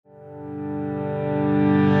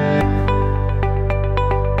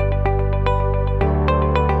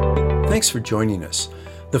Thanks for joining us.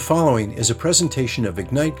 The following is a presentation of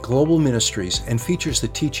Ignite Global Ministries and features the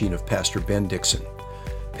teaching of Pastor Ben Dixon.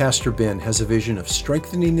 Pastor Ben has a vision of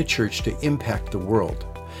strengthening the church to impact the world.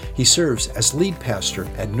 He serves as lead pastor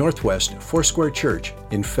at Northwest Foursquare Church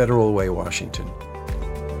in Federal Way, Washington.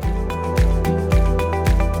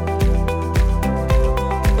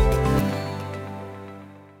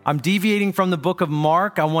 I'm deviating from the book of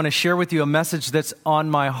Mark. I want to share with you a message that's on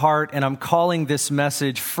my heart, and I'm calling this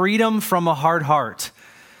message Freedom from a Hard Heart.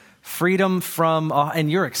 Freedom from,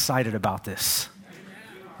 and you're excited about this.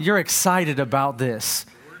 You're excited about this.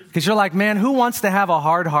 Because you're like, man, who wants to have a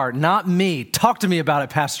hard heart? Not me. Talk to me about it,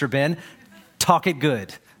 Pastor Ben. Talk it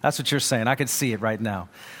good. That's what you're saying. I can see it right now.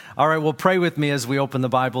 All right, well, pray with me as we open the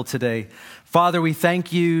Bible today. Father, we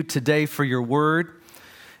thank you today for your word.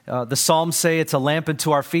 The Psalms say it's a lamp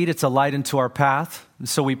unto our feet, it's a light unto our path. And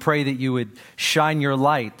so we pray that you would shine your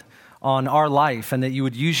light on our life and that you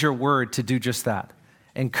would use your word to do just that.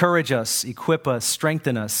 Encourage us, equip us,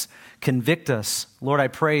 strengthen us, convict us. Lord, I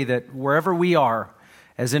pray that wherever we are,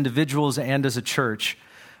 as individuals and as a church,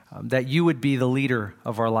 that you would be the leader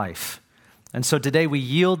of our life. And so today we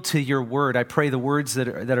yield to your word. I pray the words that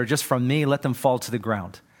are just from me, let them fall to the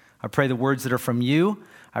ground. I pray the words that are from you,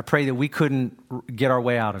 I pray that we couldn't get our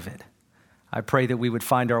way out of it. I pray that we would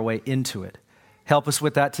find our way into it. Help us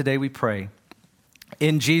with that today, we pray.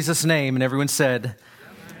 In Jesus' name, and everyone said,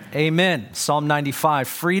 Amen. Psalm 95,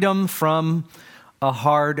 freedom from a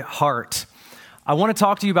hard heart. I want to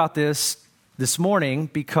talk to you about this morning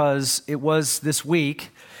because it was this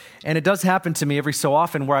week, and it does happen to me every so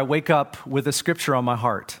often where I wake up with a scripture on my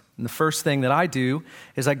heart. And the first thing that I do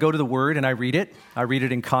is I go to the Word and I read it. I read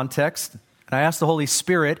it in context. And I ask the Holy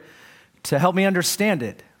Spirit to help me understand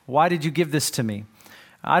it. Why did you give this to me?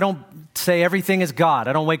 I don't say everything is God.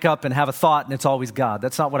 I don't wake up and have a thought and it's always God.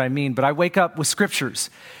 That's not what I mean. But I wake up with scriptures.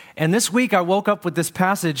 And this week I woke up with this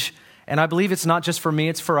passage, and I believe it's not just for me,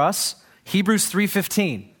 it's for us. Hebrews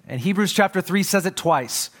 3:15. And Hebrews chapter 3 says it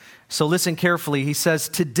twice. So listen carefully. He says,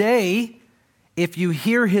 today, if you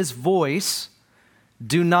hear his voice,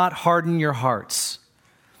 do not harden your hearts.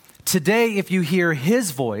 Today, if you hear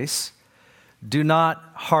his voice, do not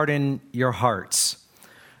harden your hearts.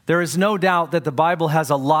 There is no doubt that the Bible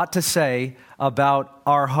has a lot to say about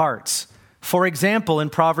our hearts. For example,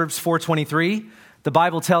 in Proverbs 4:23, the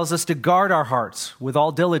Bible tells us to guard our hearts with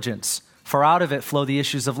all diligence, for out of it flow the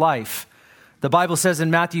issues of life. The Bible says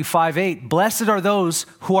in Matthew 5:8, blessed are those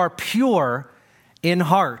who are pure in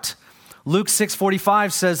heart. Luke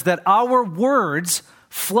 6:45 says that our words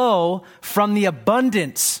flow from the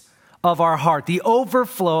abundance of our heart. The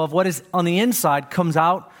overflow of what is on the inside comes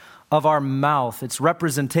out of our mouth. It's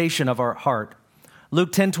representation of our heart.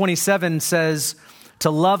 Luke 10:27 says to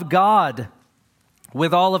love God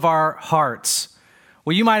with all of our hearts.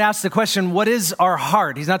 Well, you might ask the question, what is our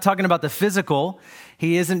heart? He's not talking about the physical.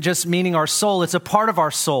 He isn't just meaning our soul. It's a part of our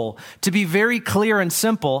soul. To be very clear and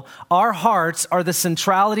simple, our hearts are the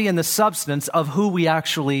centrality and the substance of who we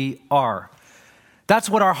actually are. That's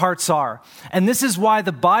what our hearts are. And this is why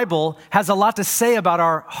the Bible has a lot to say about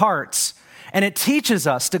our hearts. And it teaches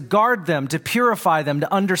us to guard them, to purify them,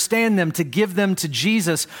 to understand them, to give them to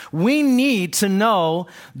Jesus. We need to know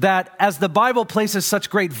that as the Bible places such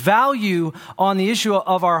great value on the issue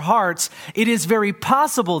of our hearts, it is very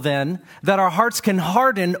possible then that our hearts can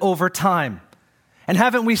harden over time. And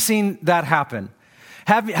haven't we seen that happen?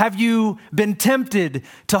 Have you been tempted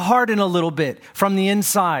to harden a little bit from the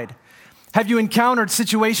inside? Have you encountered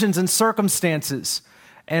situations and circumstances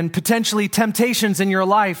and potentially temptations in your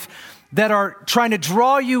life that are trying to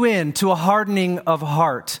draw you into a hardening of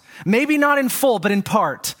heart? Maybe not in full, but in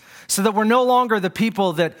part, so that we're no longer the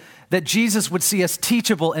people that Jesus would see as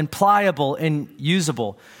teachable and pliable and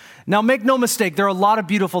usable. Now, make no mistake, there are a lot of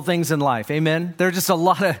beautiful things in life. Amen? There are just a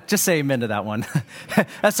lot of, just say amen to that one.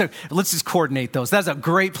 Let's just coordinate those. That's a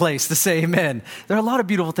great place to say amen. There are a lot of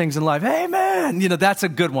beautiful things in life. Amen. That's a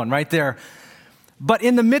good one right there. But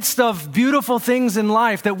in the midst of beautiful things in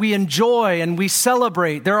life that we enjoy and we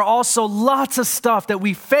celebrate, there are also lots of stuff that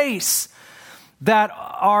we face that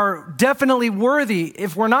are definitely worthy,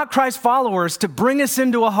 if we're not Christ followers, to bring us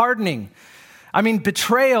into a hardening. I mean,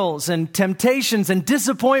 betrayals and temptations and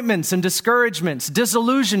disappointments and discouragements,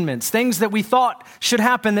 disillusionments, things that we thought should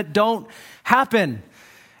happen that don't happen.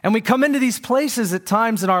 And we come into these places at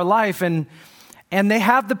times in our life and they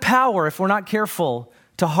have the power, if we're not careful,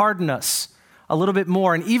 to harden us a little bit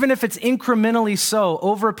more. And even if it's incrementally so,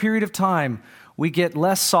 over a period of time, we get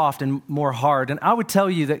less soft and more hard. And I would tell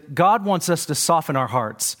you that God wants us to soften our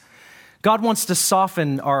hearts. God wants to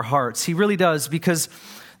soften our hearts. He really does, because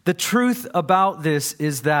the truth about this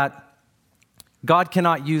is that God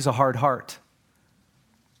cannot use a hard heart.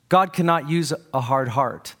 God cannot use a hard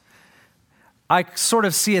heart. I sort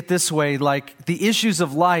of see it this way, like the issues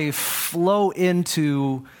of life flow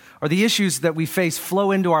into, or the issues that we face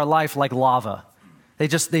flow into our life like lava.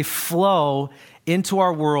 They flow into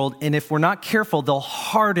our world, and if we're not careful, they'll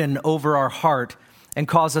harden over our heart and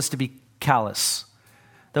cause us to be callous.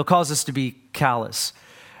 They'll cause us to be callous.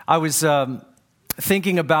 I was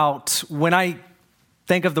thinking about, when I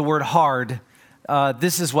think of the word hard,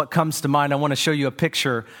 this is what comes to mind. I want to show you a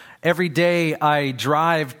picture. Every day I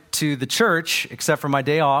drive to the church, except for my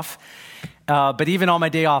day off. But even on my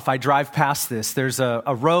day off, I drive past this. There's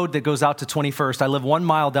a road that goes out to 21st. I live 1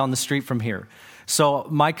 mile down the street from here. So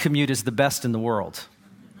my commute is the best in the world.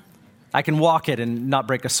 I can walk it and not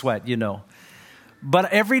break a sweat, you know.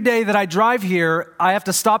 But every day that I drive here, I have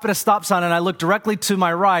to stop at a stop sign, and I look directly to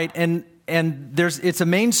my right, and it's a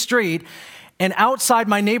main street, and outside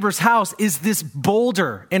my neighbor's house is this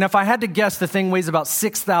boulder. And if I had to guess, the thing weighs about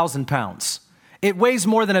 6,000 pounds. It weighs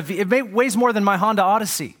more than my Honda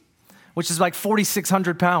Odyssey, which is like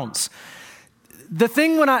 4,600 pounds. The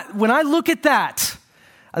thing when I look at that,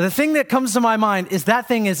 the thing that comes to my mind is that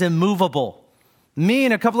thing is immovable. Me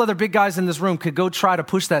and a couple other big guys in this room could go try to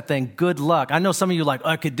push that thing. Good luck. I know some of you are like,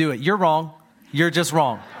 I could do it. You're wrong. You're just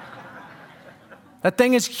wrong. That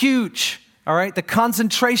thing is huge, all right? The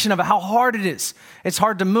concentration of it, how hard it is. It's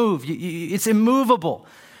hard to move. It's immovable.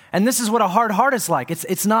 And this is what a hard heart is like.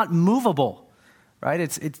 It's not movable, right?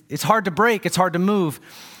 It's hard to break. It's hard to move.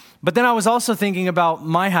 But then I was also thinking about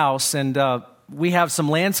my house, and we have some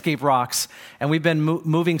landscape rocks, and we've been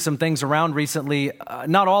moving some things around recently.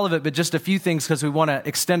 Not all of it, but just a few things because we want to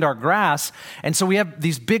extend our grass. And so we have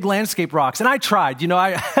these big landscape rocks. And I tried,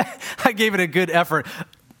 I gave it a good effort,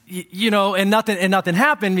 and nothing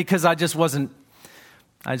happened because I just wasn't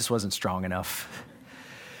strong enough.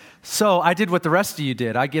 So I did what the rest of you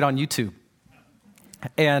did. I get on YouTube.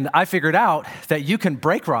 And I figured out that you can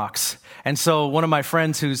break rocks. And so one of my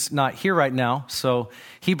friends who's not here right now, so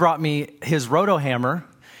he brought me his roto hammer.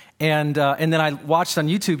 And then I watched on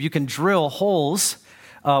YouTube, you can drill holes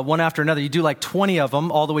one after another. You do like 20 of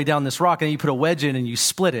them all the way down this rock, and then you put a wedge in and you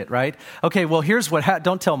split it, right? Okay, well, here's what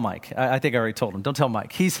don't tell Mike. I think I already told him. Don't tell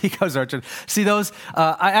Mike. He goes, see those?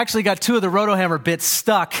 I actually got 2 of the roto hammer bits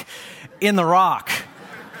stuck in the rock.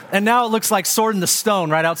 And now it looks like Sword in the Stone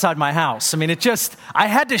right outside my house. I mean, I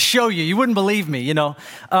had to show you. You wouldn't believe me,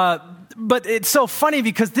 But it's so funny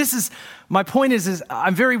because my point is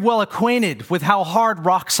I'm very well acquainted with how hard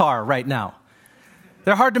rocks are right now.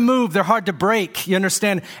 They're hard to move. They're hard to break. You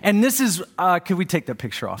understand? And this is, could we take that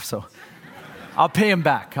picture off? So I'll pay him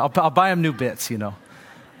back. I'll buy him new bits,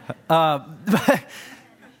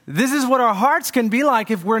 This is what our hearts can be like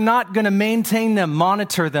if we're not going to maintain them,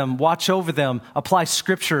 monitor them, watch over them, apply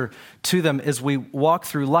scripture to them as we walk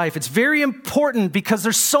through life. It's very important because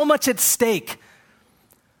there's so much at stake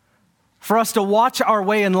for us to watch our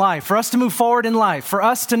way in life, for us to move forward in life, for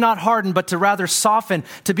us to not harden, but to rather soften,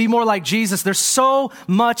 to be more like Jesus. There's so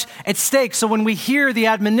much at stake. So when we hear the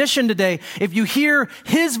admonition today, if you hear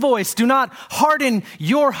his voice, do not harden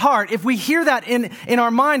your heart. If we hear that in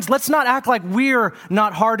our minds, let's not act like we're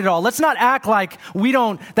not hard at all. Let's not act like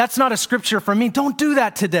that's not a scripture for me. Don't do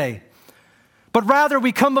that today. But rather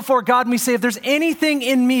we come before God and we say, if there's anything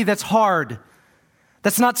in me that's hard,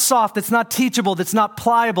 that's not soft, that's not teachable, that's not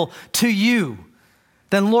pliable to you,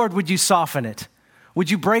 then Lord, would you soften it? Would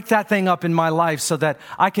you break that thing up in my life so that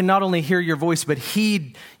I can not only hear your voice, but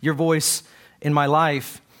heed your voice in my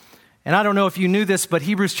life? And I don't know if you knew this, but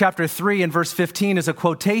Hebrews chapter 3 and verse 15 is a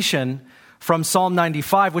quotation from Psalm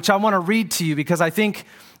 95, which I want to read to you because I think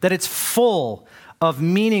that it's full of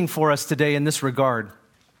meaning for us today in this regard.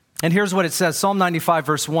 And here's what it says, Psalm 95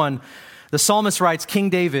 verse 1. The psalmist writes, King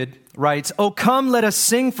David writes, "O come, let us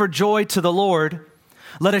sing for joy to the Lord.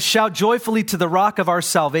 Let us shout joyfully to the rock of our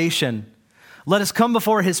salvation. Let us come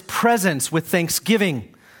before his presence with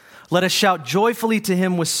thanksgiving. Let us shout joyfully to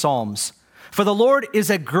him with psalms. For the Lord is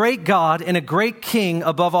a great God and a great King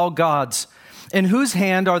above all gods, in whose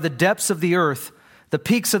hand are the depths of the earth. The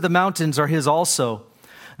peaks of the mountains are his also.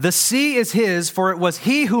 The sea is his, for it was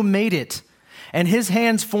he who made it, and his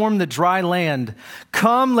hands formed the dry land.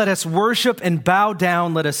 Come, let us worship and bow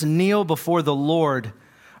down. Let us kneel before the Lord,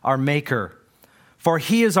 our Maker. For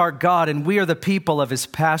he is our God, and we are the people of his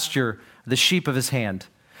pasture, the sheep of his hand.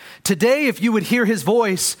 Today, if you would hear his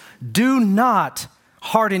voice, do not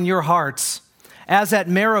harden your hearts, as at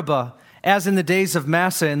Meribah, as in the days of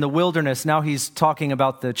Massa in the wilderness." Now he's talking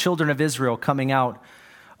about the children of Israel coming out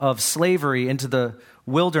of slavery into the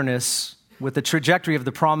wilderness with the trajectory of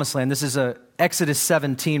the promised land. This is a Exodus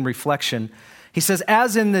 17 reflection. He says,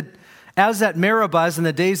 as in As at Meribah, as in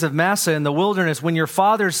the days of Massah in the wilderness, when your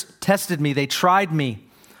fathers tested me, they tried me.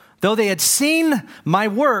 Though they had seen my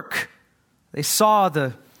work, they saw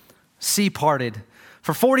the sea parted.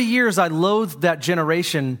 For 40 years I loathed that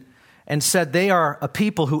generation and said, they are a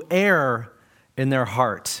people who err in their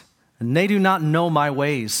heart, and they do not know my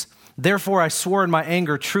ways. Therefore I swore in my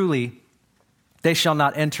anger, truly, they shall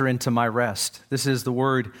not enter into my rest. This is the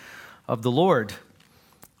word of the Lord.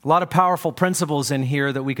 A lot of powerful principles in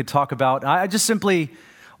here that we could talk about. I just simply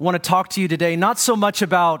want to talk to you today, not so much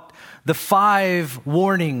about the 5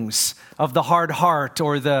 warnings of the hard heart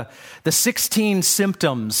or the 16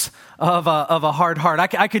 symptoms of a hard heart.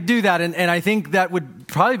 I could do that, and I think that would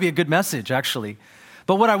probably be a good message, actually.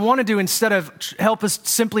 But what I want to do, instead of help us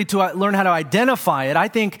simply to learn how to identify it, I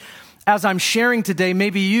think as I'm sharing today,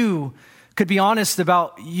 maybe you could be honest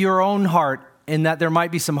about your own heart in that there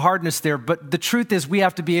might be some hardness there. But the truth is we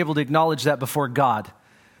have to be able to acknowledge that before God.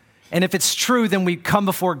 And if it's true, then we come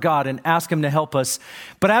before God and ask Him to help us.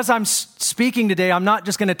 But as I'm speaking today, I'm not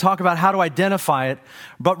just going to talk about how to identify it,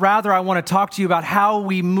 but rather I want to talk to you about how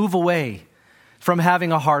we move away from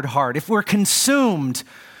having a hard heart. If we're consumed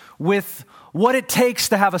with what it takes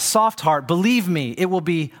to have a soft heart, believe me, it will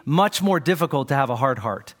be much more difficult to have a hard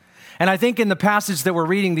heart. And I think in the passage that we're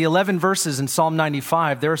reading, the 11 verses in Psalm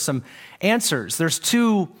 95, there are some answers. There's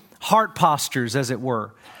 2 heart postures, as it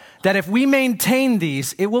were, that if we maintain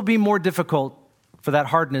these, it will be more difficult for that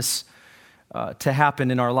hardness to happen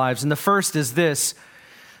in our lives. And the first is this: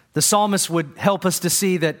 the psalmist would help us to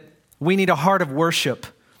see that we need a heart of worship.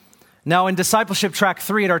 Now, in discipleship track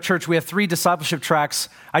 3 at our church, we have 3 discipleship tracks.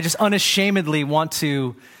 I just unashamedly want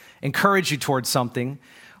to encourage you towards something.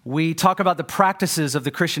 We talk about the practices of the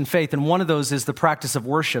Christian faith, and one of those is the practice of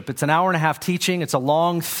worship. It's an hour-and-a-half teaching. It's a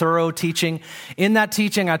long, thorough teaching. In that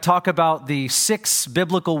teaching, I talk about the 6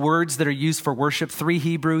 biblical words that are used for worship, 3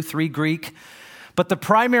 Hebrew, 3 Greek. But the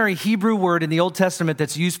primary Hebrew word in the Old Testament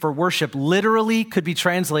that's used for worship literally could be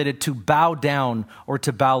translated to bow down or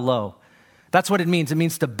to bow low. That's what it means. It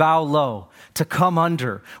means to bow low, to come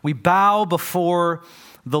under. We bow before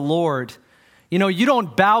the Lord. You know, you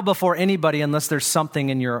don't bow before anybody unless there's something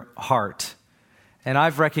in your heart. And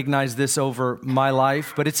I've recognized this over my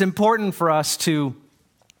life, but it's important for us to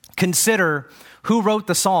consider who wrote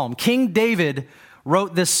the psalm. King David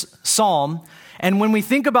wrote this psalm, and when we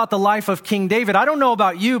think about the life of King David, I don't know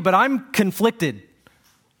about you, but I'm conflicted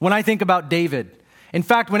when I think about David. In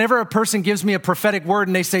fact, whenever a person gives me a prophetic word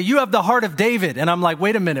and they say, you have the heart of David, and I'm like,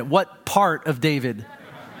 wait a minute, what part of David?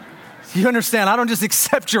 You understand? I don't just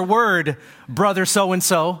accept your word, brother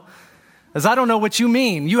so-and-so, as I don't know what you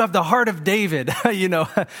mean. You have the heart of David, you know.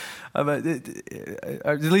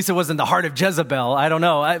 At least it wasn't the heart of Jezebel. I don't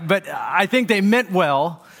know. But I think they meant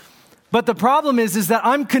well. But the problem is that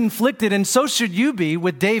I'm conflicted, and so should you be,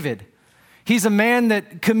 with David. He's a man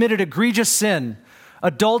that committed egregious sin,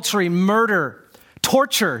 adultery, murder,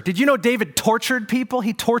 torture. Did you know David tortured people?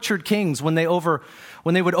 He tortured kings when they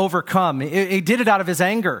would overcome. He did it out of his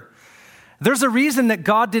anger. There's a reason that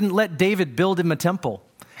God didn't let David build him a temple.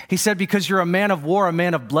 He said, because you're a man of war, a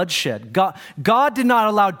man of bloodshed. God did not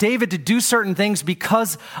allow David to do certain things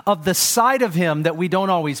because of the side of him that we don't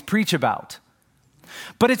always preach about.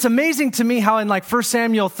 But it's amazing to me how in like 1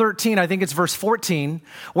 Samuel 13, I think it's verse 14,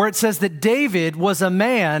 where it says that David was a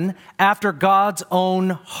man after God's own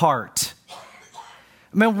heart.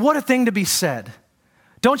 Man, what a thing to be said.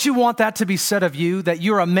 Don't you want that to be said of you, that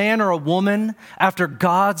you're a man or a woman after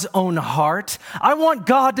God's own heart? I want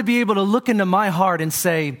God to be able to look into my heart and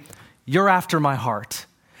say, you're after my heart.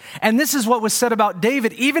 And this is what was said about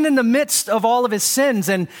David, even in the midst of all of his sins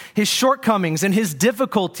and his shortcomings and his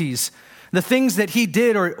difficulties, the things that he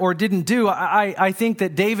did or didn't do. I think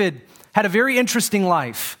that David had a very interesting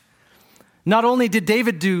life. Not only did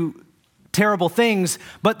David do terrible things,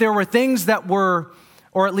 but there were things that were,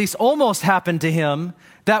 or at least almost happened to him,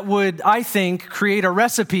 that would, I think, create a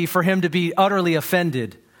recipe for him to be utterly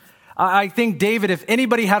offended. I think David, if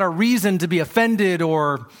anybody had a reason to be offended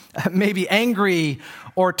or maybe angry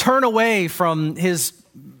or turn away from his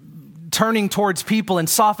turning towards people and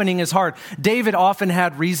softening his heart, David often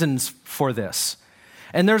had reasons for this.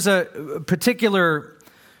 And there's a particular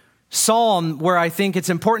psalm where I think it's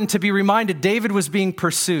important to be reminded David was being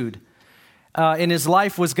pursued and his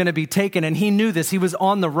life was going to be taken, and he knew this. He was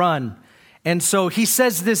on the run. And so he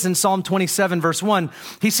says this in Psalm 27, verse 1.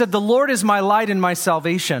 He said, the Lord is my light and my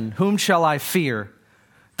salvation. Whom shall I fear?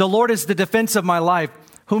 The Lord is the defense of my life.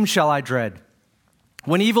 Whom shall I dread?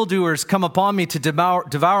 When evildoers come upon me to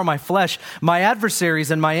devour my flesh, my adversaries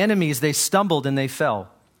and my enemies, they stumbled and they fell.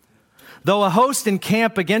 Though a host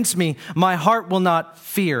encamp against me, my heart will not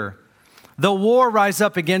fear. Though war rise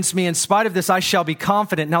up against me, in spite of this, I shall be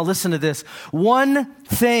confident. Now listen to this. One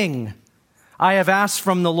thing I have asked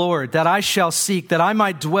from the Lord, that I shall seek, that I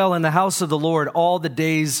might dwell in the house of the Lord all the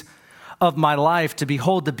days of my life, to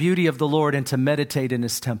behold the beauty of the Lord and to meditate in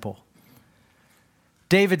his temple.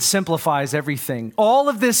 David simplifies everything. All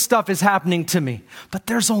of this stuff is happening to me, but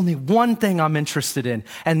there's only one thing I'm interested in,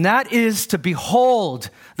 and that is to behold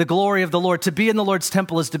the glory of the Lord. To be in the Lord's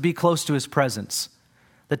temple is to be close to his presence.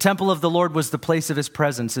 The temple of the Lord was the place of his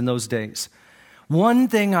presence in those days. One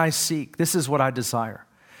thing I seek, this is what I desire.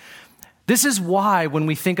 This is why when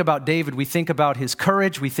we think about David, we think about his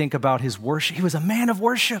courage, we think about his worship. He was a man of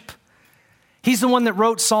worship. He's the one that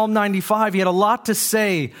wrote Psalm 95. He had a lot to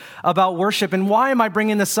say about worship. And why am I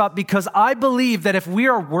bringing this up? Because I believe that if we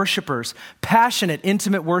are worshipers, passionate,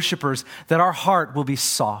 intimate worshipers, that our heart will be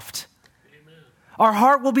soft. Amen. Our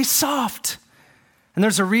heart will be soft. And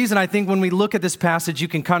there's a reason, I think, when we look at this passage, you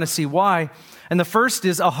can kind of see why. And the first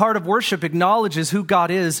is a heart of worship acknowledges who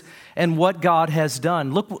God is and what God has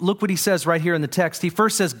done. Look what he says right here in the text. He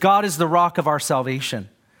first says, God is the rock of our salvation.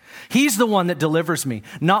 He's the one that delivers me,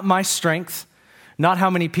 not my strength, not how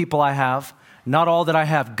many people I have, not all that I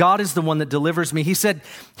have. God is the one that delivers me. He said,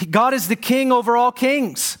 God is the king over all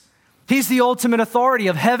kings. He's the ultimate authority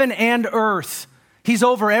of heaven and earth. He's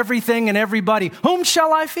over everything and everybody. Whom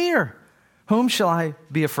shall I fear? Whom shall I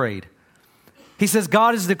be afraid? He says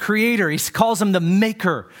God is the creator. He calls him the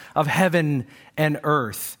maker of heaven and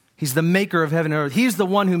earth. He's the maker of heaven and earth. He's the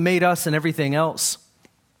one who made us and everything else.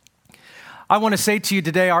 I want to say to you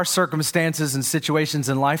today, our circumstances and situations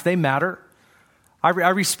in life, they matter. I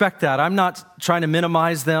respect that. I'm not trying to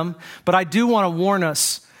minimize them, but I do want to warn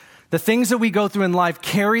us, the things that we go through in life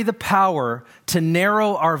carry the power to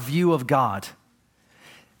narrow our view of God.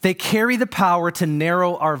 They carry the power to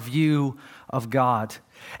narrow our view of God.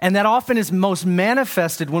 And that often is most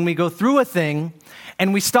manifested when we go through a thing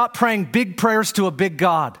and we stop praying big prayers to a big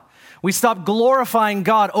God. We stop glorifying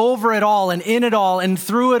God over it all and in it all and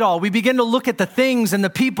through it all. We begin to look at the things and the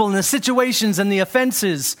people and the situations and the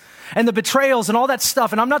offenses and the betrayals and all that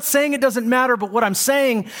stuff. And I'm not saying it doesn't matter, but what I'm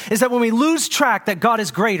saying is that when we lose track that God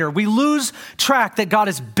is greater, we lose track that God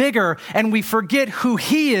is bigger, and we forget who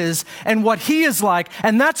he is and what he is like.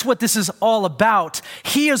 And that's what this is all about.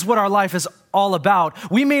 He is what our life is all about.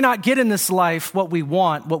 We may not get in this life what we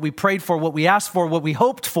want, what we prayed for, what we asked for, what we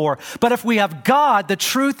hoped for. But if we have God, the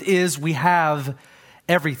truth is we have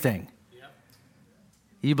everything. Yep.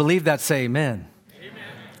 You believe that? Say amen. Amen.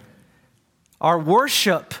 Our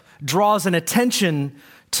worship draws an attention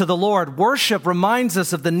to the Lord. Worship reminds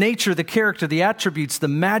us of the nature, the character, the attributes, the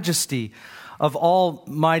majesty of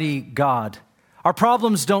Almighty God. Our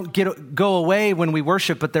problems don't go away when we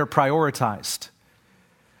worship, but they're prioritized.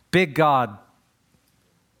 Big God,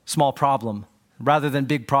 small problem, rather than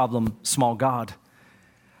big problem, small God.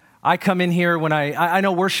 I come in here when I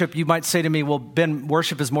know worship, you might say to me, well, Ben,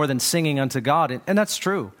 worship is more than singing unto God. And that's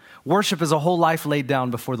true. Worship is a whole life laid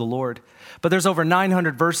down before the Lord. But there's over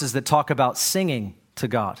 900 verses that talk about singing to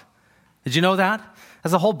God. Did you know that?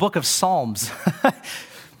 There's a whole book of Psalms.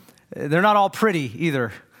 They're not all pretty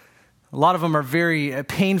either. A lot of them are very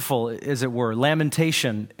painful, as it were,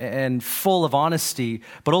 lamentation and full of honesty.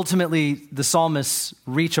 But ultimately, the psalmists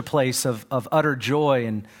reach a place of utter joy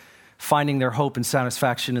and finding their hope and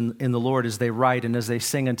satisfaction in the Lord as they write and as they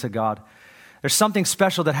sing unto God. There's something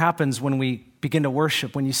special that happens when we begin to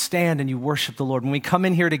worship, when you stand and you worship the Lord. When we come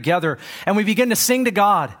in here together and we begin to sing to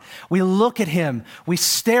God, we look at him, we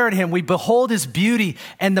stare at him, we behold his beauty,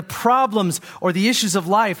 and the problems or the issues of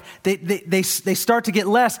life, they start to get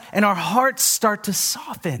less, and our hearts start to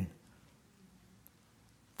soften.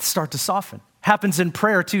 Happens in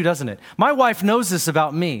prayer too, doesn't it? My wife knows this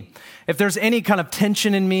about me. If there's any kind of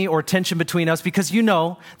tension in me or tension between us, because you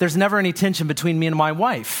know there's never any tension between me and my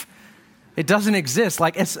wife. It doesn't exist.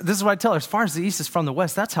 This is what I tell her. As far as the east is from the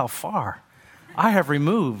west, that's how far I have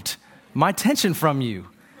removed my tension from you.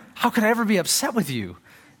 How could I ever be upset with you?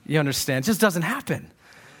 You understand? It just doesn't happen.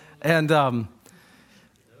 And,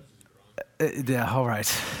 yeah, all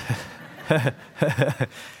right.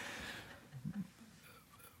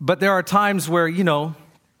 But there are times where,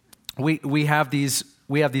 we have these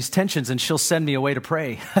tensions, and she'll send me away to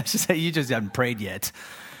pray. She'll say, you just haven't prayed yet.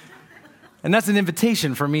 And that's an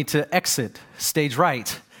invitation for me to exit stage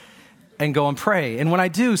right and go and pray. And when I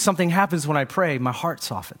do, something happens when I pray. My heart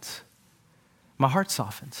softens.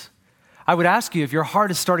 I would ask you, if your heart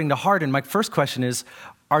is starting to harden, my first question is,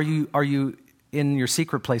 are you in your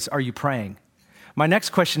secret place? Are you praying? My next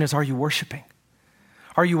question is, are you worshiping?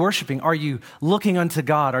 Are you worshiping? Are you looking unto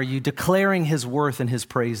God? Are you declaring his worth and his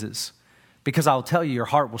praises? Because I'll tell you, your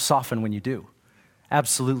heart will soften when you do.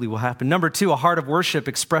 absolutely will happen. Number 2, a heart of worship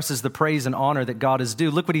expresses the praise and honor that God is due.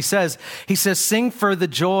 Look what he says. He says, sing for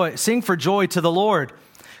joy to the Lord.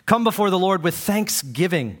 Come before the Lord with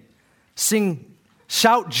thanksgiving.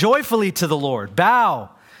 Shout joyfully to the Lord. Bow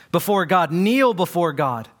before God. Kneel before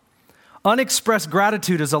God. Unexpressed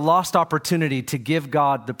gratitude is a lost opportunity to give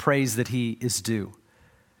God the praise that he is due.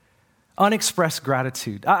 Unexpressed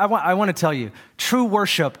gratitude. I want to tell you, true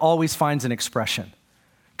worship always finds an expression.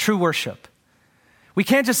 True worship. We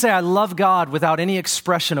can't just say, I love God without any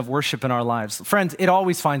expression of worship in our lives. Friends, it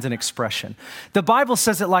always finds an expression. The Bible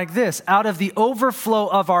says it like this: out of the overflow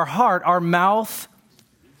of our heart, our mouth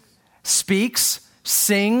speaks,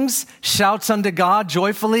 sings, shouts unto God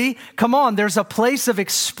joyfully. Come on, there's a place of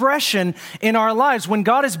expression in our lives. When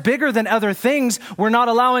God is bigger than other things, we're not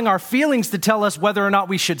allowing our feelings to tell us whether or not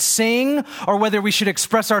we should sing or whether we should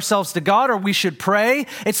express ourselves to God or we should pray.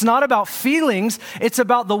 It's not about feelings. It's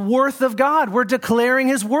about the worth of God. We're declaring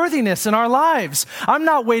his worthiness in our lives. I'm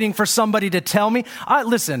not waiting for somebody to tell me.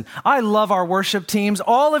 Listen, I love our worship teams.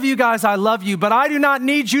 All of you guys, I love you, but I do not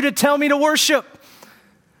need you to tell me to worship.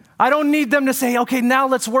 I don't need them to say, okay, now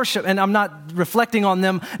let's worship. And I'm not reflecting on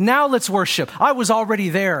them. Now let's worship. I was already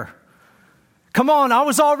there. Come on, I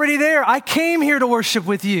was already there. I came here to worship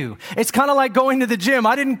with you. It's kind of like going to the gym.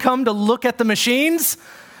 I didn't come to look at the machines.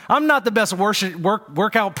 I'm not the best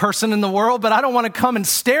workout person in the world, but I don't want to come and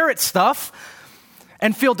stare at stuff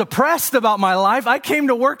and feel depressed about my life. I came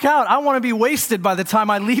to work out. I want to be wasted by the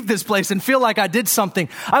time I leave this place and feel like I did something.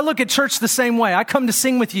 I look at church the same way. I come to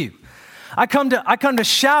sing with you. I come to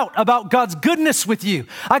shout about God's goodness with you.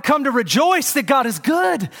 I come to rejoice that God is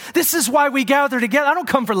good. This is why we gather together. I don't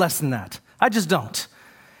come for less than that. I just don't.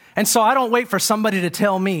 And so I don't wait for somebody to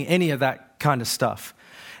tell me any of that kind of stuff.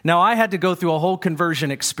 Now, I had to go through a whole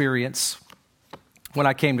conversion experience when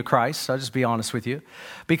I came to Christ. I'll just be honest with you.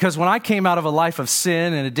 Because when I came out of a life of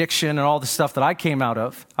sin and addiction and all the stuff that I came out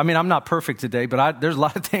of, I mean, I'm not perfect today, but there's a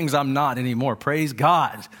lot of things I'm not anymore. Praise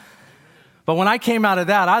God. But when I came out of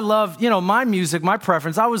that, I loved, my music, my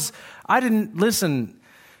preference. I didn't listen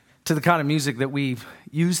to the kind of music that we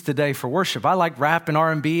use today for worship. I liked rap and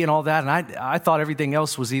R&B and all that, and I thought everything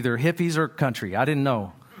else was either hippies or country. I didn't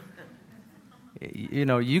know.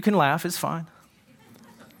 You can laugh, it's fine.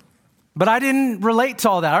 But I didn't relate to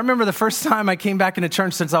all that. I remember the first time I came back into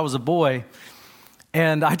church since I was a boy,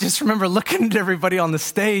 and I just remember looking at everybody on the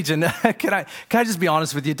stage, and can I just be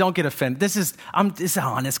honest with you? Don't get offended. This is an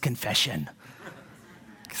honest confession.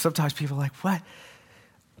 Sometimes people are like, what?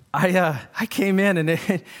 I came in,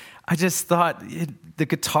 and I just thought the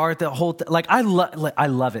guitar, the whole thing, I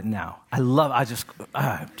love it now.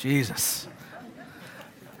 Jesus.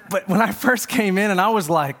 But when I first came in, and I was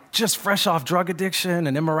like just fresh off drug addiction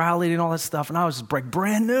and immorality and all that stuff, and I was like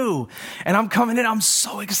brand new, and I'm coming in, I'm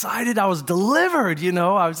so excited. I was delivered,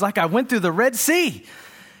 I was like, I went through the Red Sea,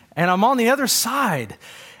 and I'm on the other side.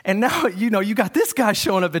 And now, you got this guy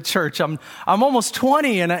showing up at church. I'm almost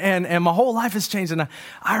 20, and my whole life has changed. And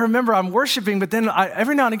I remember I'm worshiping, but then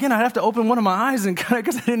every now and again, I'd have to open one of my eyes and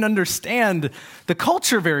because I didn't understand the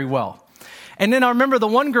culture very well. And then I remember the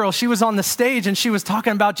one girl, she was on the stage and she was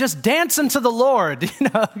talking about just dancing to the Lord.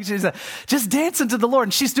 She's just dancing to the Lord.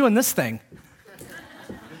 And she's doing this thing.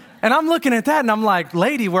 And I'm looking at that and I'm like,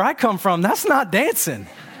 lady, where I come from, that's not dancing.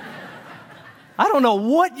 I don't know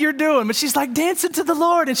what you're doing, but she's like dancing to the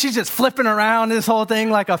Lord. And she's just flipping around this whole thing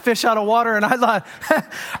like a fish out of water. And I thought,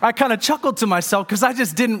 I kind of chuckled to myself because I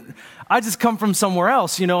just come from somewhere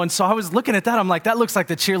else, And so I was looking at that. I'm like, that looks like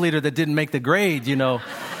the cheerleader that didn't make the grade,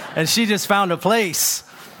 And she just found a place.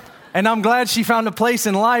 And I'm glad she found a place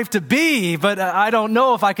in life to be, but I don't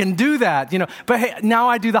know if I can do that, But hey, now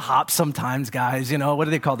I do the hop sometimes, guys, What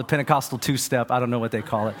do they call it? The Pentecostal two-step? I don't know what they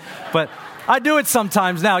call it. But I do it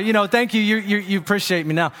sometimes now, thank you. You appreciate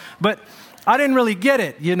me now. But I didn't really get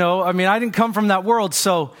it, I mean, I didn't come from that world,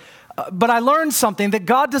 so... but I learned something, that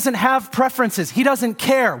God doesn't have preferences. He doesn't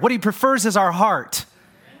care. What he prefers is our heart.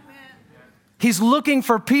 He's looking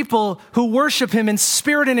for people who worship him in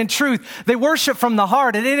spirit and in truth. They worship from the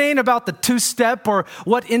heart. And it ain't about the two-step or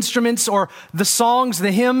what instruments or the songs,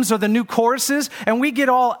 the hymns or the new choruses. And we get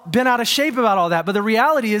all bent out of shape about all that. But the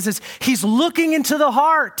reality is he's looking into the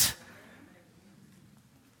heart.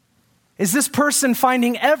 Is this person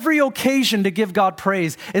finding every occasion to give God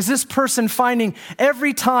praise? Is this person finding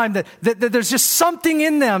every time that there's just something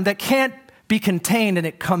in them that can't be contained and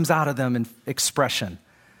it comes out of them in expression?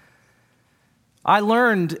 I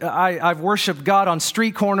learned, I've worshiped God on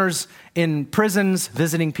street corners, in prisons,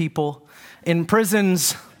 visiting people, in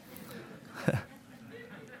prisons,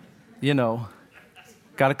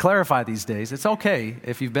 got to clarify these days. It's okay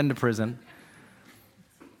if you've been to prison.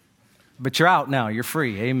 But you're out now. You're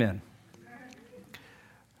free. Amen.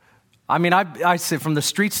 I mean, I say from the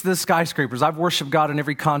streets to the skyscrapers, I've worshiped God in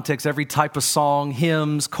every context, every type of song,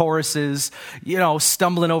 hymns, choruses,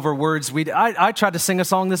 stumbling over words. I tried to sing a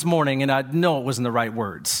song this morning, and I know it wasn't the right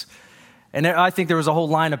words. And I think there was a whole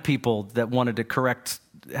line of people that wanted to correct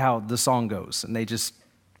how the song goes, and they just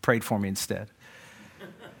prayed for me instead.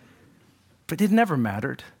 But it never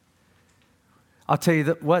mattered. I'll tell you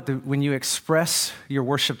when you express your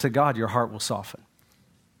worship to God, your heart will soften.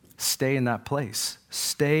 Stay in that place.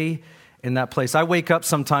 Stay in that place. I wake up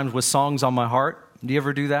sometimes with songs on my heart. Do you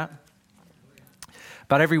ever do that?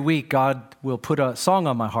 About every week, God will put a song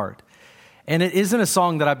on my heart. And it isn't a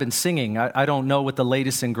song that I've been singing. I don't know what the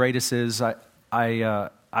latest and greatest is.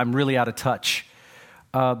 I'm really out of touch.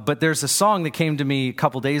 But there's a song that came to me a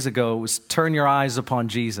couple days ago. It was Turn Your Eyes Upon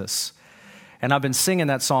Jesus. And I've been singing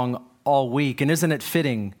that song all week. And isn't it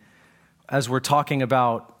fitting as we're talking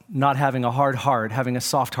about not having a hard heart, having a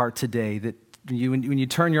soft heart today, that when you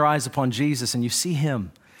turn your eyes upon Jesus and you see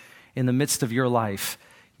him in the midst of your life,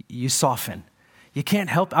 you soften. You can't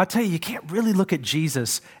help, I'll tell you can't really look at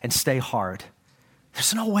Jesus and stay hard.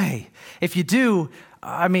 There's no way. If you do,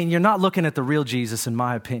 you're not looking at the real Jesus, in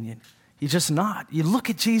my opinion. You're just not. You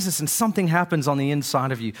look at Jesus and something happens on the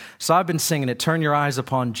inside of you. So I've been singing it, Turn Your Eyes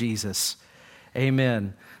Upon Jesus.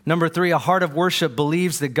 Amen. Number 3, a heart of worship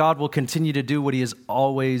believes that God will continue to do what he has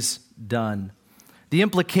always done. The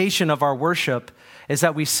implication of our worship is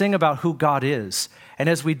that we sing about who God is. And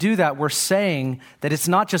as we do that, we're saying that it's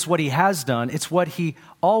not just what he has done, it's what he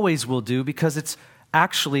always will do, because it's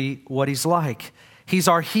actually what he's like. He's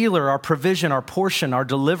our healer, our provision, our portion, our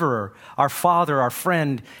deliverer, our father, our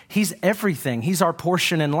friend. He's everything. He's our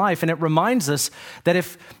portion in life. And it reminds us that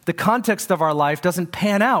if the context of our life doesn't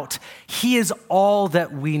pan out, he is all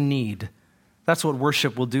that we need. That's what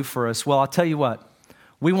worship will do for us. Well, I'll tell you what.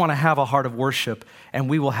 We want to have a heart of worship, and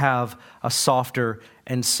we will have a softer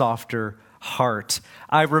and softer heart.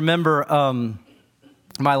 I remember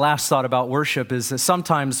my last thought about worship is that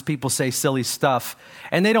sometimes people say silly stuff,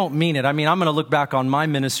 and they don't mean it. I'm going to look back on my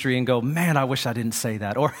ministry and go, man, I wish I didn't say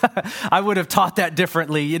that. Or I would have taught that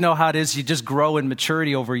differently. You know how it is. You just grow in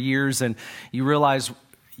maturity over years, and you realize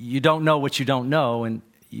you don't know what you don't know, and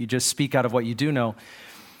you just speak out of what you do know.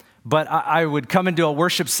 But I would come into a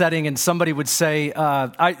worship setting and somebody would say,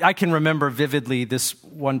 I can remember vividly this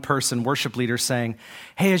one person, worship leader, saying,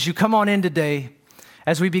 hey, as you come on in today,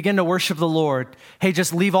 as we begin to worship the Lord, hey,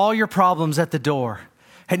 just leave all your problems at the door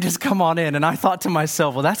and just come on in. And I thought to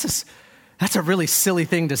myself, well, that's a really silly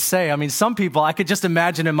thing to say. Some people, I could just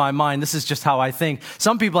imagine in my mind, this is just how I think.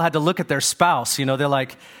 Some people had to look at their spouse. They're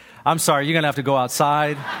like, I'm sorry, you're going to have to go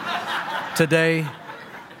outside today.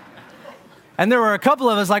 And there were a couple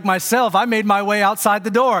of us like myself, I made my way outside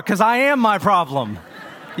the door because I am my problem.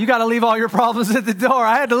 You got to leave all your problems at the door.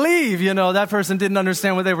 I had to leave, that person didn't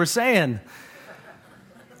understand what they were saying.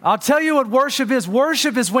 I'll tell you what worship is.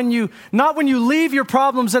 Worship is not when you leave your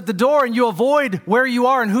problems at the door and you avoid where you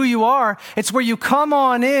are and who you are. It's where you come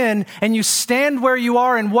on in and you stand where you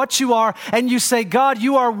are and what you are and you say, God,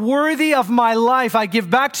 you are worthy of my life. I give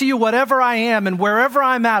back to you whatever I am, and wherever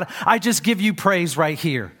I'm at, I just give you praise right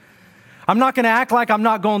here. I'm not going to act like I'm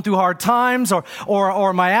not going through hard times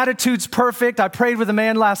or my attitude's perfect. I prayed with a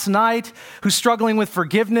man last night who's struggling with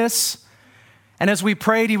forgiveness. And as we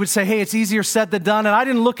prayed, he would say, hey, it's easier said than done. And I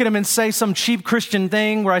didn't look at him and say some cheap Christian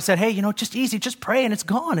thing where I said, hey, just easy, just pray and it's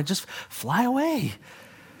gone and just fly away.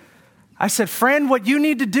 I said, friend, what you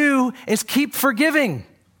need to do is keep forgiving.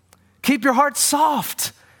 Keep your heart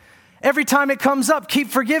soft. Every time it comes up, keep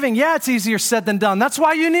forgiving. Yeah, it's easier said than done. That's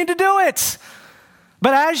why you need to do it.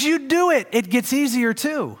 But as you do it, it gets easier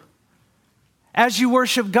too. As you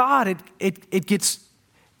worship God, it gets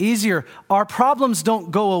easier. Our problems don't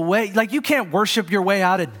go away. Like you can't worship your way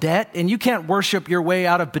out of debt, and you can't worship your way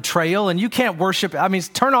out of betrayal, and you can't worship,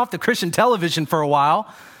 turn off the Christian television for a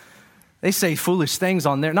while. They say foolish things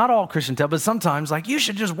on there. Not all Christian television, but sometimes like you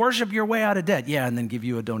should just worship your way out of debt. Yeah, and then give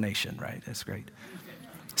you a donation, right? That's great.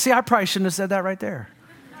 See, I probably shouldn't have said that right there.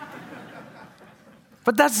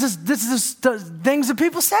 But this is things that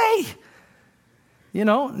people say.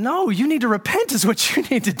 No, you need to repent is what you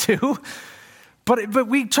need to do. But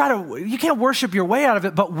we you can't worship your way out of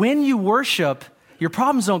it. But when you worship, your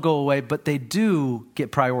problems don't go away, but they do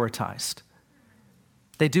get prioritized.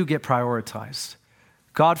 They do get prioritized.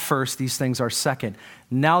 God first, these things are second.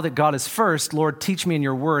 Now that God is first, Lord, teach me in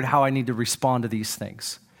your word how I need to respond to these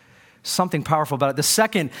things. Something powerful about it. The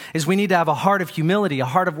second is we need to have a heart of humility, a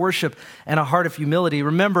heart of worship, and a heart of humility.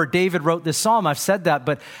 Remember, David wrote this psalm. I've said that,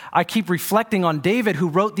 but I keep reflecting on David, who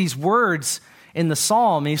wrote these words in the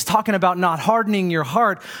psalm. He's talking about not hardening your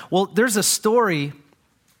heart. Well, there's a story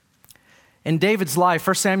in David's life,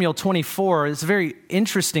 1 Samuel 24. It's a very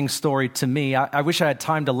interesting story to me. I wish I had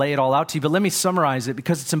time to lay it all out to you, but let me summarize it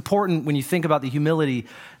because it's important when you think about the humility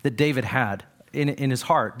that David had in his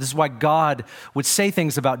heart. This is why God would say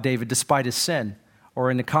things about David despite his sin, or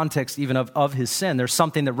in the context even of his sin. There's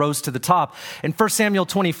something that rose to the top. In 1 Samuel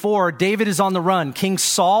 24, David is on the run. King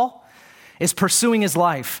Saul is pursuing his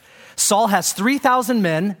life. Saul has 3,000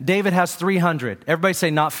 men. David has 300. Everybody say,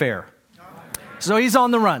 not fair. Not fair. So he's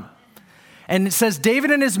on the run. And it says David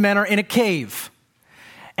and his men are in a cave.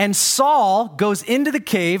 And Saul goes into the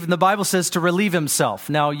cave, and the Bible says to relieve himself.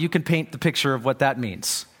 Now, you can paint the picture of what that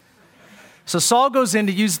means. So Saul goes in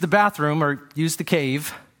to use the bathroom or use the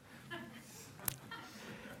cave.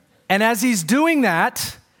 And as he's doing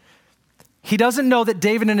that, he doesn't know that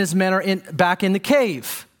David and his men are back in the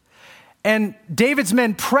cave. And David's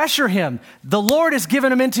men pressure him. The Lord has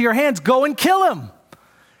given him into your hands. Go and kill him.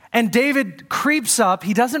 And David creeps up.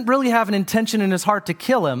 He doesn't really have an intention in his heart to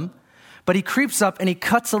kill him, but he creeps up and he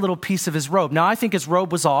cuts a little piece of his robe. Now, I think his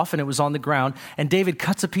robe was off and it was on the ground, and David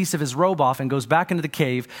cuts a piece of his robe off and goes back into the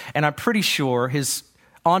cave, and I'm pretty sure his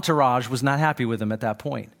entourage was not happy with him at that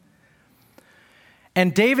point.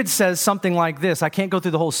 And David says something like this. I can't go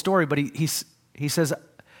through the whole story, but he says,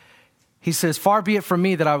 far be it from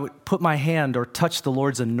me that I would put my hand or touch the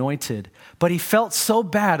Lord's anointed. But he felt so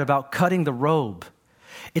bad about cutting the robe.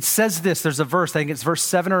 It says this, there's a verse, I think it's verse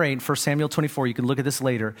 7 or 8, 1 Samuel 24, you can look at this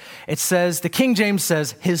later. It says, the King James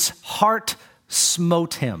says, his heart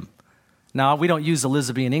smote him. Now, we don't use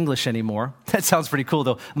Elizabethan English anymore. That sounds pretty cool,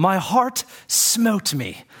 though. My heart smote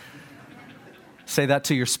me. Say that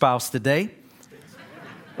to your spouse today.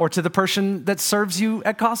 Or to the person that serves you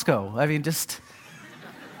at Costco. I mean, just,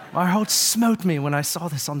 my heart smote me when I saw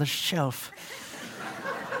this on the shelf.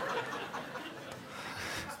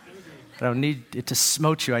 I don't need it to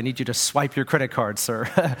smote you. I need you to swipe your credit card,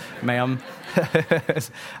 sir, ma'am.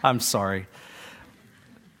 I'm sorry.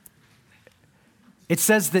 It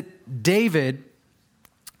says that David,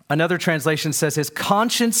 another translation says, his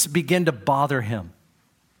conscience began to bother him.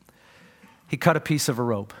 He cut a piece of a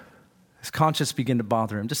rope. His conscience began to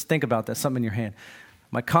bother him. Just think about that, something in your hand.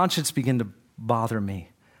 My conscience began to bother me.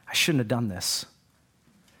 I shouldn't have done this.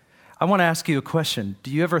 I want to ask you a question.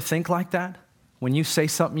 Do you ever think like that? When you say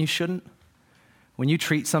something you shouldn't? When you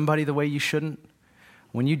treat somebody the way you shouldn't?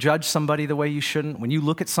 When you judge somebody the way you shouldn't? When you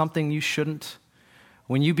look at something you shouldn't?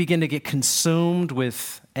 When you begin to get consumed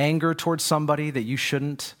with anger towards somebody that you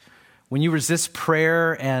shouldn't? When you resist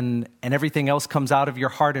prayer and everything else comes out of your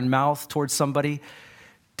heart and mouth towards somebody,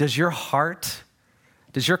 does your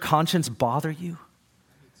conscience bother you?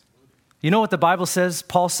 You know what the Bible says?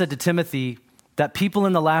 Paul said to Timothy that people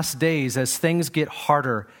in the last days, as things get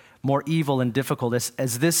harder, more evil and difficult,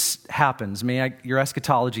 as this happens, your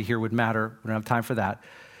eschatology here would matter. We don't have time for that.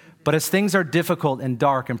 But as things are difficult and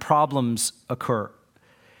dark and problems occur,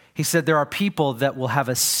 he said there are people that will have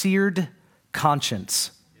a seared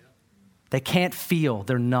conscience. They can't feel,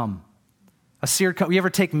 they're numb. You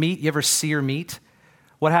ever take meat, you ever sear meat?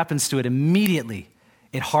 What happens to it? Immediately,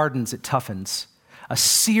 it hardens, it toughens. A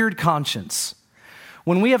seared conscience.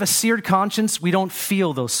 When we have a seared conscience, we don't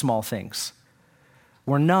feel those small things.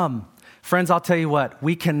 We're numb. Friends, I'll tell you what,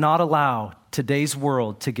 we cannot allow today's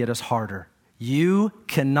world to get us harder. You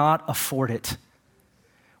cannot afford it.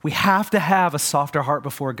 We have to have a softer heart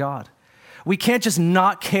before God. We can't just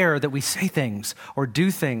not care that we say things or do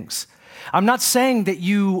things. I'm not saying that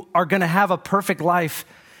you are going to have a perfect life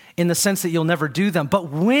in the sense that you'll never do them, but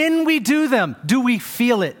when we do them, do we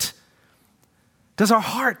feel it? Does our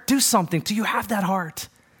heart do something? Do you have that heart?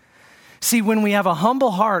 See, when we have a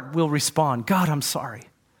humble heart, we'll respond, God, I'm sorry.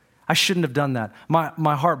 I shouldn't have done that.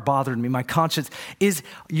 My heart bothered me. My conscience. Is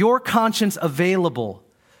your conscience available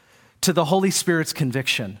to the Holy Spirit's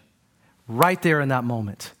conviction right there in that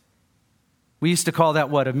moment? We used to call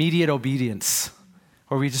that what? Immediate obedience.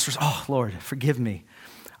 Or we just, oh, Lord, forgive me.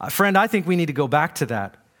 Friend, I think we need to go back to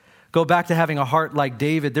that. Go back to having a heart like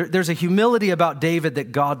David. There's a humility about David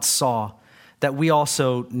that God saw that we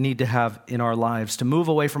also need to have in our lives. To move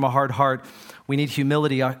away from a hard heart, we need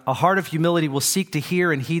humility. A heart of humility will seek to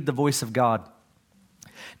hear and heed the voice of God.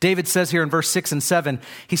 David says here in verse 6 and 7,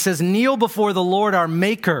 he says, kneel before the Lord our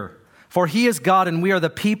Maker, for he is God and we are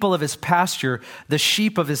the people of his pasture, the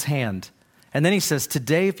sheep of his hand. And then he says,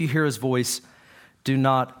 today if you hear his voice, do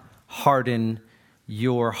not harden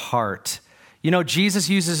your heart. You know, Jesus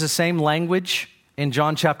uses the same language in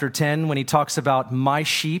John chapter 10 when he talks about my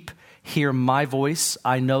sheep hear my voice,